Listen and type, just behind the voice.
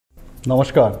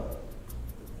Namaskar.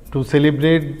 To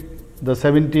celebrate the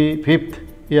 75th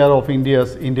year of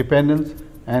India's independence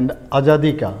and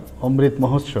Azadi Ka Amrit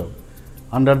Mahotsav,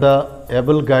 under the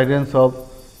able guidance of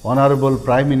Honorable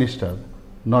Prime Minister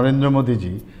Narendra Modi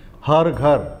ji, Har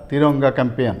Ghar Tiranga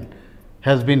campaign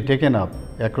has been taken up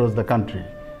across the country.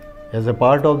 As a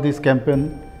part of this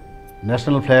campaign,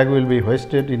 national flag will be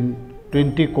hoisted in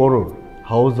 20 crore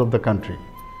houses of the country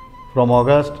from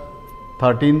August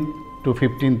 13th to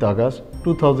 15th August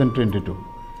 2022.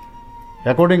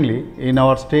 Accordingly, in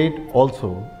our state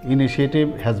also,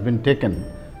 initiative has been taken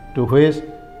to hoist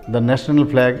the national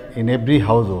flag in every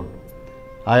household.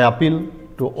 I appeal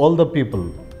to all the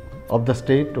people of the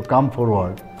state to come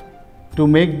forward to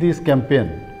make this campaign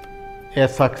a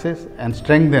success and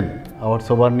strengthen our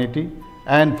sovereignty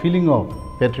and feeling of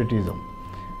patriotism.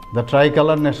 The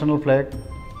tricolor national flag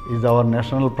is our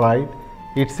national pride.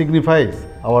 It signifies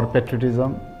our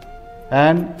patriotism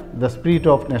and the spirit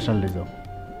of nationalism.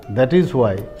 That is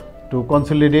why, to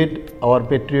consolidate our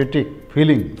patriotic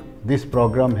feeling, this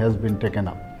program has been taken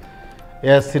up.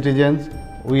 As citizens,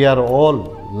 we are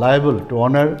all liable to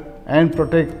honor and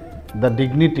protect the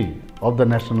dignity of the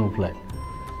national flag,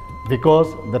 because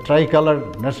the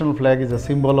tricolor national flag is a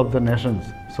symbol of the nation's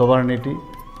sovereignty,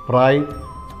 pride,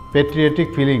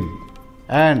 patriotic feeling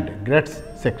and great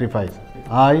sacrifice.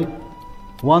 I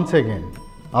once again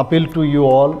appeal to you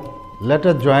all, let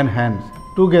us join hands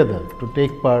together to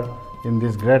take part in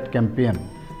this great campaign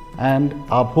and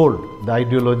uphold the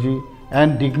ideology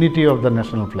and dignity of the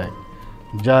national flag.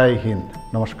 Jai Hind.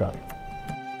 Namaskar.